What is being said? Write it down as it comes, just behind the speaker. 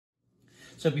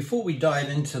So before we dive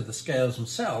into the scales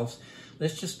themselves,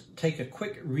 let's just take a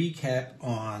quick recap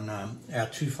on our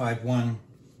 2-5-1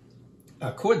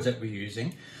 chords that we're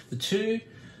using. The 2,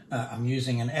 I'm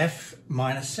using an F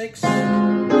minor 6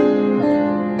 on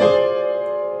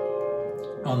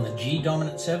the G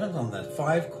dominant 7th. On the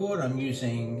 5 chord, I'm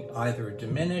using either a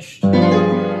diminished,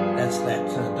 that's that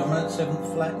dominant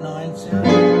 7th flat 9 sound,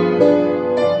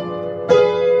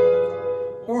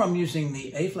 or I'm using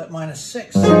the A flat minor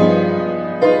 6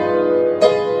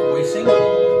 voicing,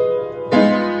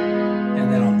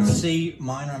 and then on the C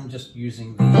minor I'm just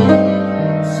using the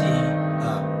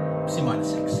C minor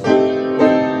 6.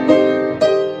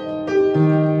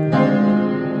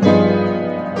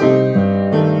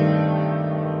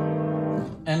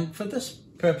 And for this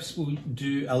purpose we'll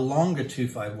do a longer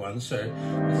 2-5-1, so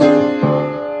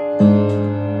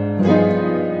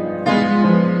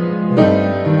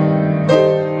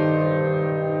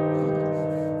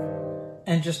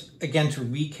and just again to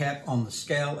recap on the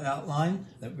scale outline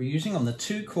that we're using, on the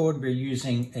 2 chord we're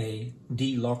using a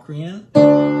D Locrian,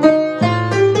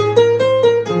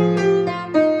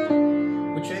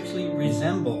 which actually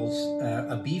resembles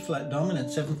a B flat dominant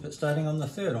 7th but starting on the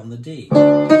 3rd on the D.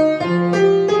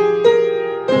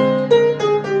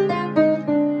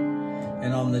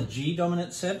 And on the G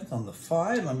dominant 7th on the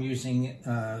 5 I'm using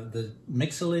the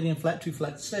Mixolydian flat 2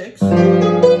 flat 6,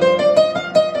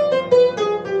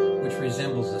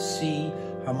 resembles a C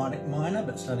harmonic minor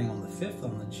but starting on the 5th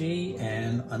on the G,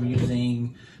 and I'm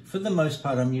using, for the most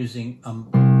part I'm using on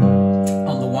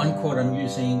the 1 chord I'm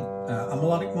using a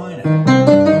melodic minor.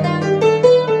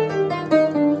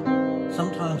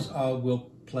 Sometimes I will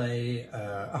play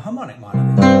a harmonic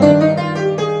minor.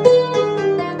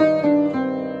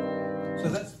 So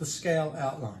that's the scale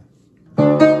outline.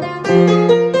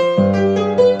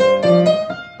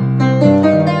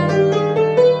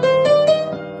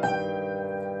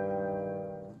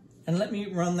 And let me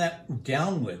run that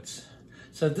downwards.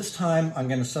 So this time I'm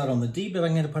going to start on the D, but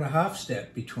I'm going to put a half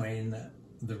step between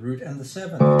the root and the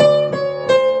 7th.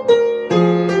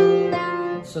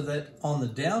 So that on the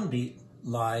downbeat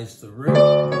lies the root,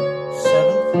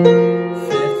 7th,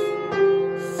 5th,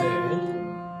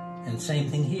 3rd, and same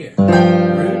thing here.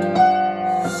 Root,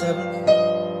 7th,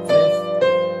 5th,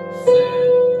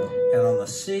 3rd, and on the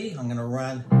C I'm going to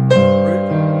run root,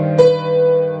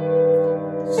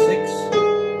 6,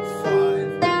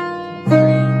 5, 3.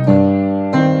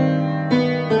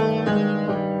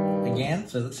 Again,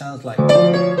 so that sounds like.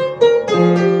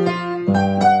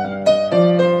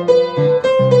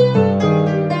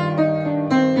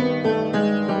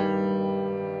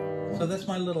 So that's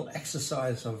my little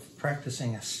exercise of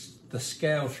practicing the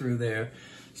scale through there,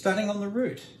 starting on the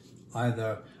root,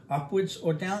 either upwards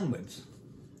or downwards.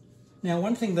 Now,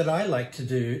 one thing that I like to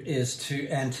do is to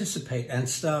anticipate and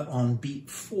start on beat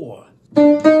 4.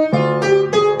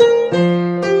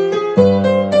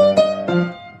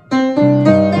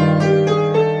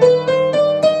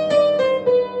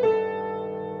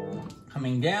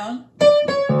 Coming down.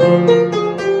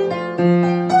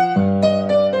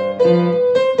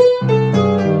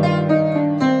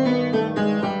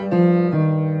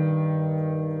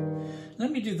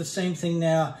 Let me do the same thing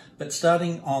now, but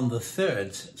starting on the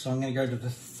 3rds. So I'm going to go to the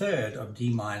 3rd of D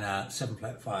minor 7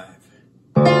 flat 5.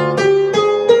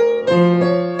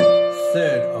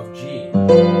 3rd of G.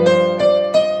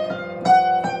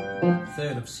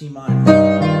 3rd of C minor.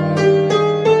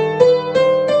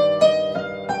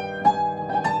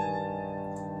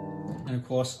 And of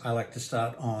course, I like to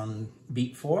start on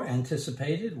beat 4,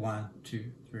 anticipated. 1,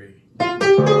 2, 3.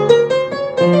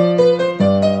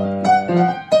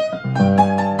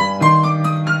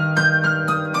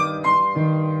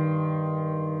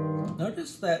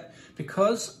 Notice that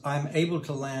because I'm able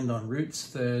to land on roots,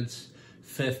 3rds,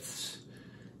 5ths,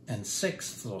 and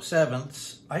 6ths or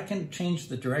 7ths, I can change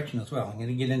the direction as well. I'm going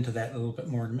to get into that a little bit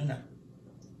more in a minute.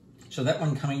 So that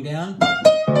one coming down.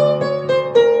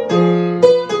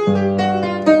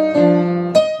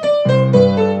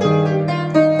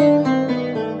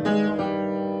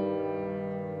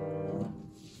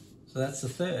 So that's the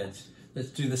 3rds. Let's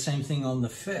do the same thing on the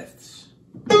 5ths.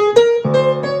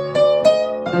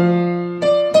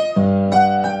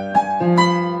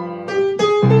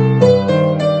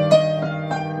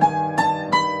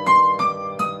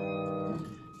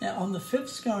 Now on the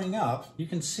 5ths going up, you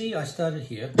can see I started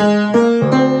here.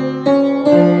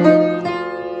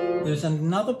 There's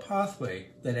another pathway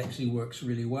that actually works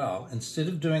really well. Instead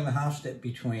of doing the half step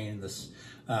between this,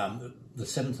 the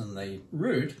 7th and the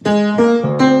root, you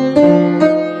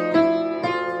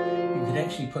could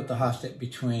actually put the half step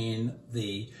between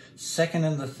the 2nd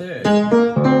and the 3rd.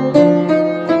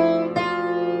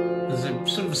 There's There's a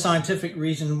sort of a scientific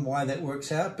reason why that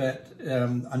works out, but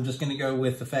I'm just going to go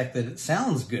with the fact that it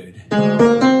sounds good.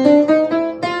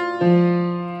 And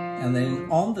then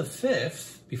on the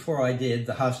fifth, before I did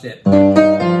the half step between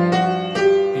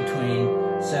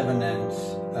 7 and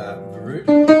the root,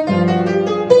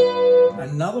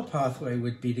 another pathway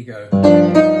would be to go. I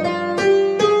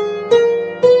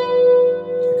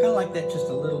kind of like that just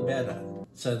a little better.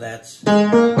 So that's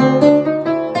on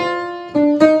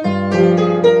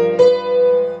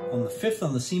the fifth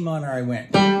on the C minor I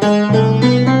went.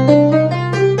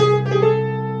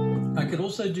 I could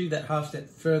also do that half step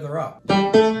further up between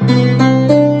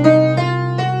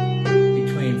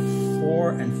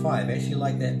 4 and 5. I actually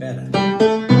like that better.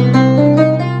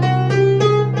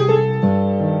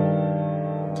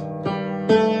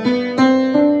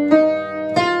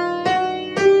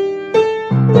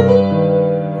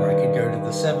 Or I could go to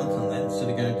the 7th and then instead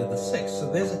of going to the 6th.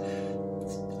 So there's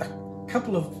a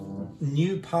couple of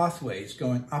new pathways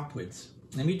going upwards.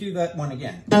 Let me do that one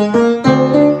again.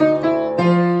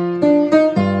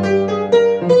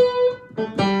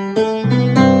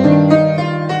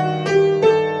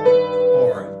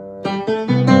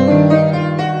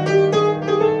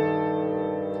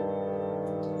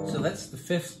 So that's the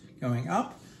fifth going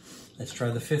up. Let's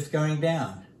try the fifth going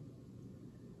down.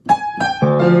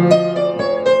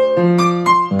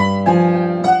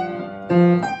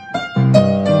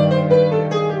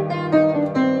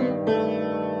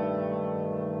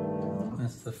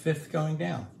 That's the fifth going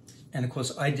down. And of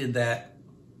course I did that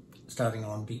starting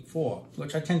on beat 4,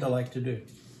 which I tend to like to do.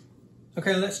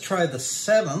 Okay, let's try the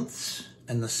 7th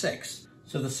and the 6th.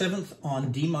 So the 7th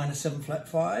on D minor 7 flat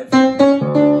 5. And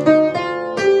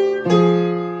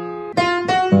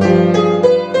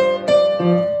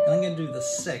I'm going to do the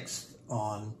 6th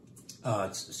on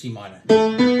C minor.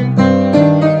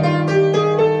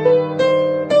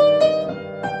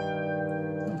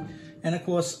 And of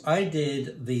course, I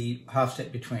did the half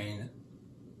step between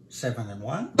 7 and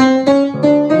 1.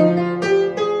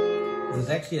 There's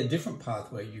actually a different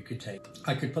pathway you could take.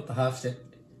 I could put the half step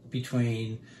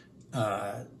between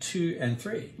 2 and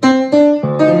 3. I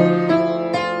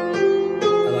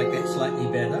like that slightly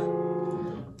better.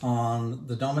 On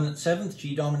the dominant 7th,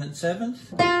 G dominant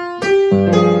 7th. I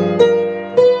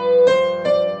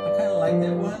kind of like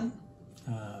that one.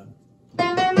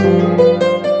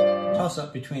 Toss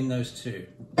up between those two.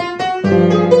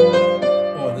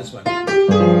 Or this one.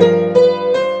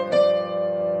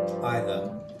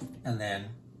 Either. And then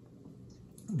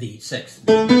the 6th.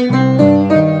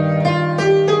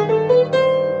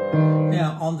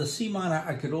 Now on the C minor,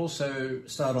 I could also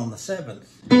start on the 7th.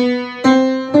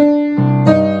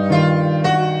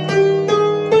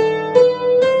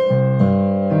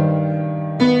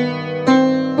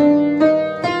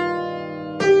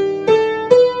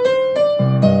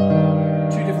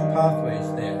 Two different pathways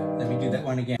there. Let me do that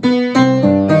one again.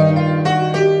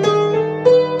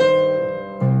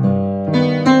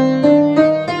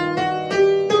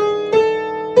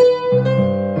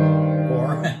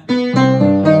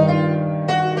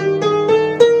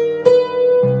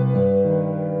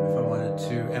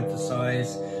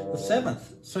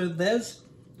 So there's,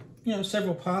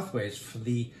 several pathways for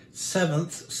the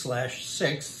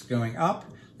 7th/6th going up.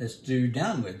 Let's do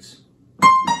downwards.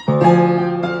 I'm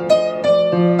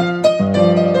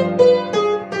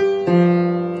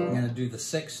going to do the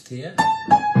 6th here. I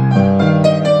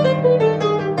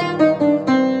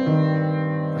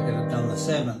could have done the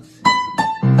 7th.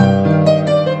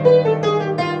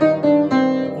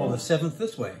 Or the 7th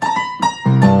this way.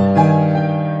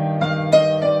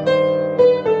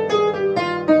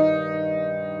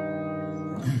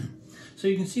 So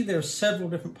you can see there are several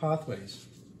different pathways.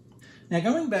 Now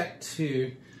going back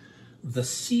to the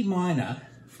C minor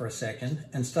for a second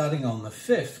and starting on the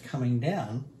 5th coming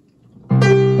down,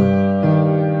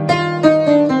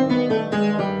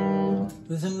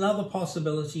 there's another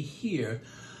possibility here.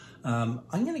 I'm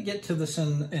going to get to this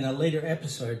in a later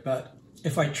episode, but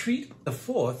if I treat the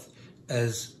 4th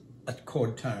as a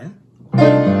chord tone, which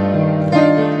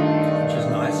is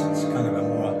nice, it's kind of a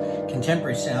more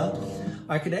contemporary sound,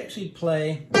 I could actually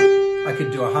play, I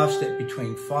could do a half step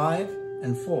between 5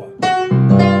 and 4. So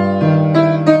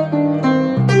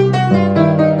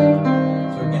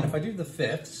again, if I do the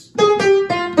 5ths,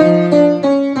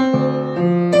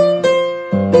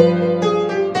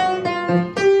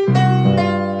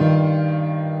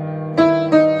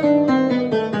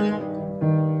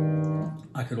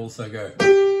 I could also go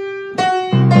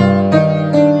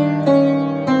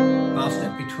half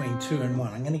step between 2 and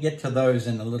 1. I'm going to get to those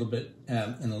in a little bit,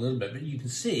 but you can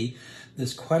see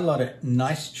there's quite a lot of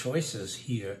nice choices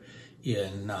here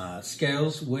in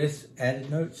scales with added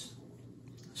notes.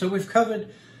 So we've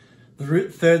covered the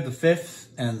root third, the fifth,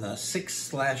 and the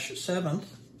 6/7th.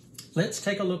 Let's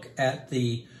take a look at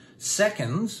the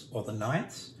seconds, or the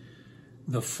ninths,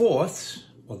 the fourths,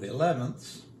 or the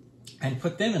 11ths, and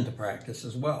put them into practice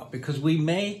as well, because we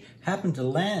may happen to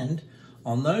land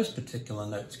on those particular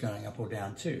notes going up or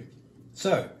down too.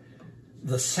 So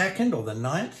the second, or the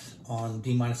ninth, on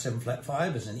D minor 7 flat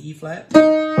 5 is an E flat.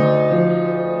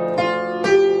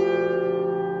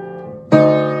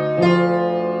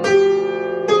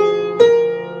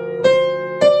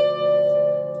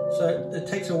 So it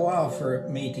takes a while for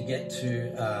me to get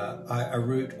to a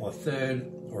root or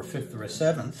third or fifth or a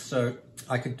seventh, so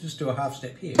I could just do a half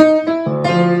step here.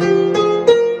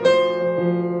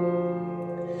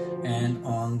 And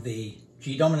on the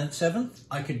G dominant 7th,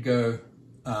 I could go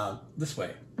this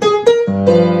way.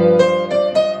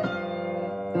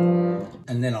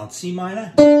 And then on C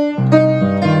minor, let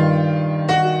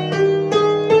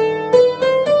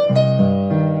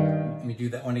me do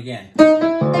that one again.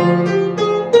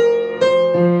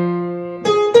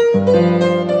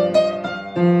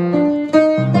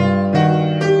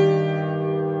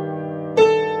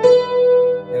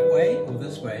 That way or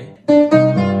this way.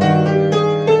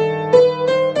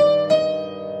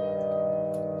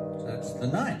 So that's the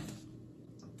ninth,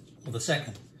 or the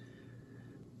second.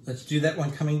 Let's do that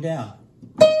one coming down.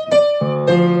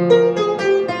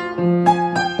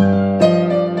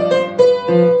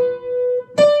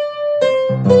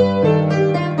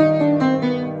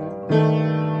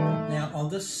 Now on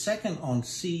this second on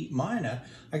C minor,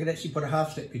 I could actually put a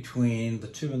half step between the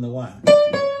 2 and the 1.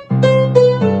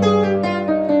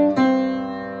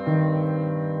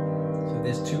 So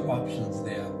there's two options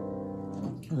there.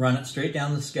 Run it straight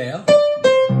down the scale,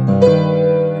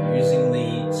 using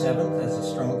the 7th as a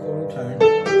strong chordal tone,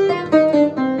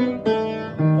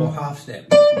 or half step.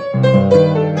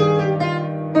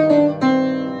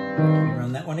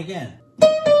 Run that one again.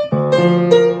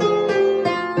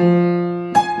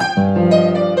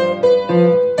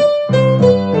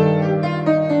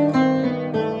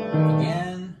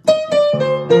 Again.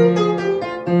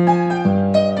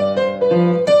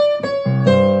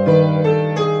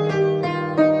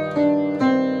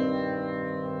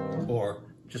 Or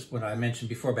just what I mentioned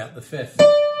before about the 5th.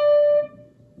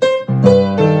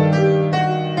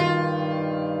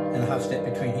 And a half step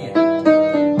between here.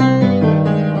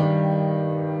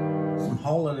 Some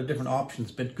whole lot of different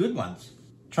options, but good ones.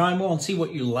 Try them all and see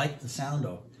what you like the sound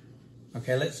of.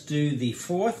 Okay, let's do the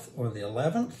 4th or the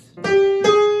 11th.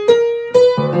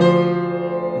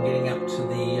 I'm getting up to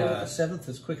the 7th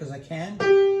as quick as I can.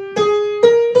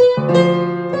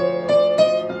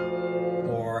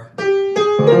 Or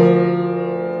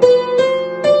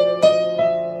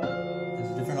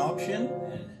there's a different option.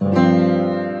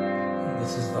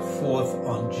 This is the 4th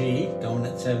on G,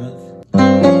 dominant 7th.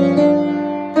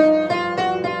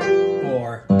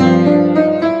 Or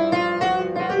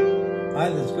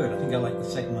either's good. I think I like the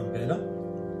second one better.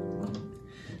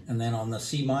 And then on the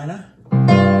C minor.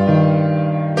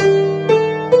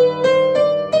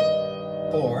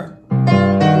 Or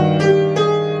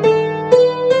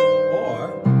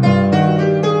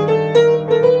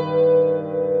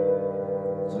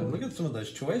so look at some of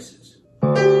those choices.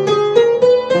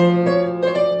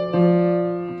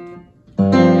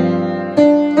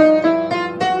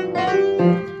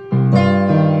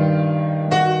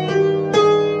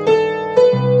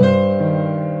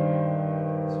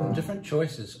 Some different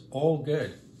choices, all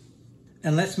good.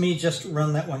 And let's me just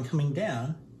run that one coming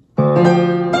down.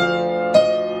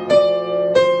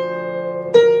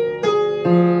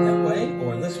 That way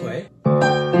or this way.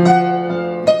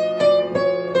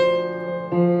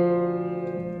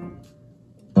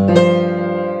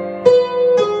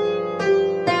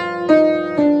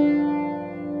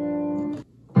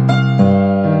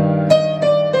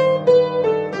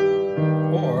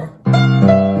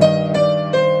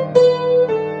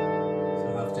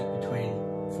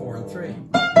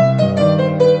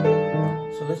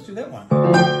 So let's do that one.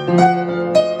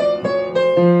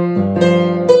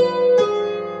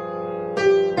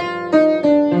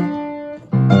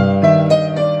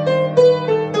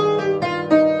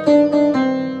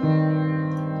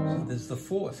 So there's the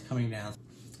 4th coming down.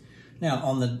 Now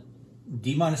on the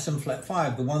D minor 7 flat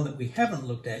 5, the one that we haven't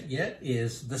looked at yet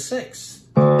is the 6th.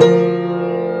 If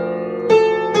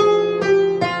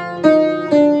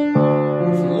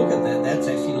you look at that, that's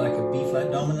actually like a B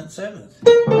flat dominant 7th.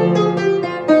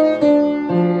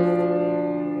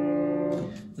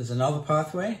 There's another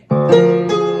pathway.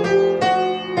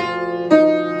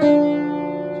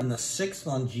 And the 6th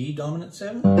on G dominant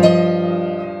 7.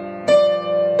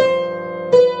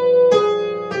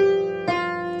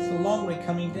 It's a long way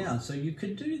coming down. down. So you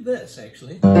could do this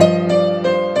actually, because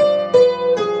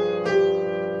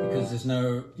there's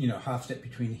no, you know, half step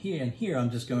between here and here. I'm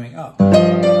just going up. And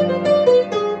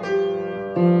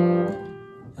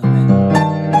then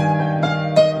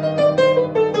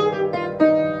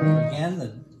again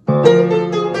the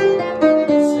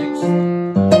sixth.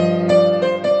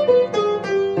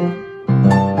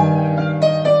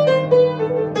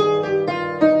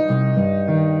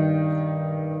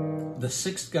 The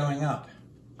sixth going up.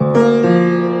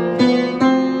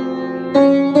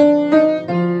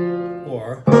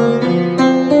 Or kind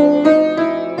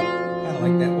of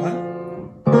like that one.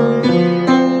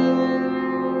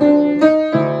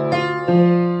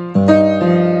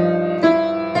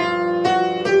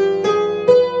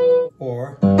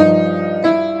 Or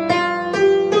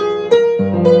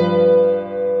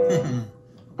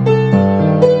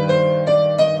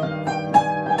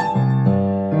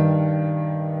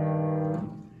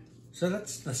so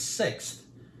that's the sixth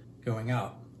going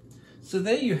up. So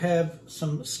there you have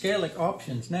some scalic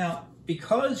options. Now,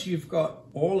 because you've got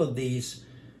all of these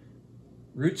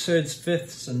root thirds,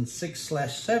 fifths, and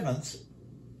 6/7ths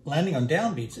landing on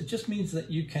downbeats, it just means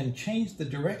that you can change the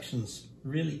directions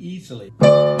really easily.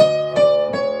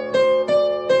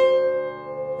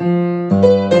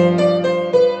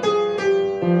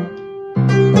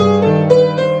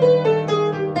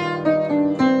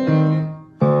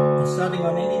 Starting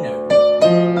on any note.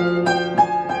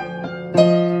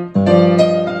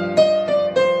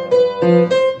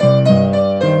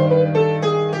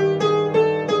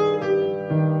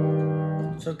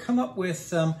 So come up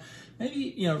with,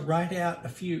 maybe, you know, write out a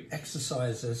few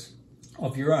exercises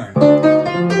of your own.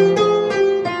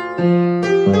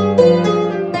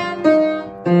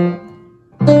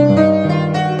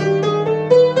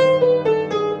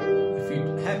 If you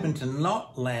happen to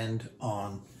not land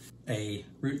on a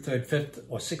root third, fifth,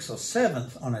 or sixth or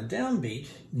seventh on a downbeat,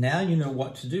 now you know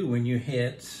what to do when you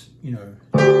hit, you know,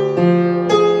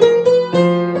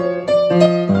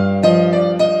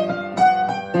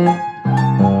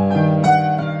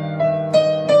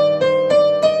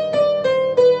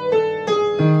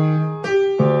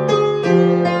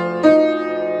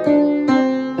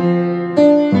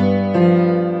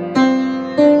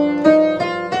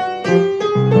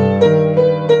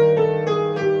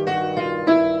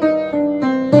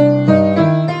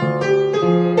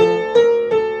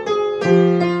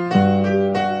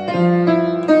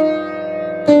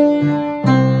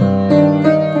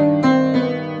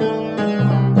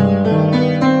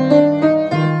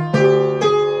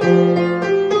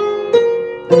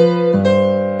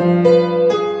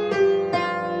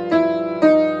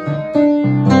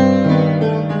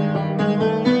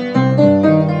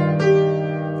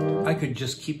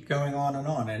 just keep going on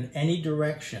in any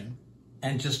direction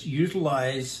and just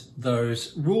utilize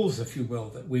those rules, if you will,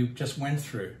 that we just went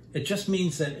through. It just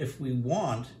means that if we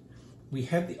want, we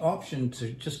have the option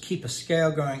to just keep a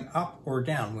scale going up or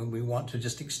down when we want to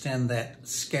just extend that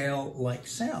scale-like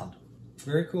sound.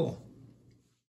 Very cool.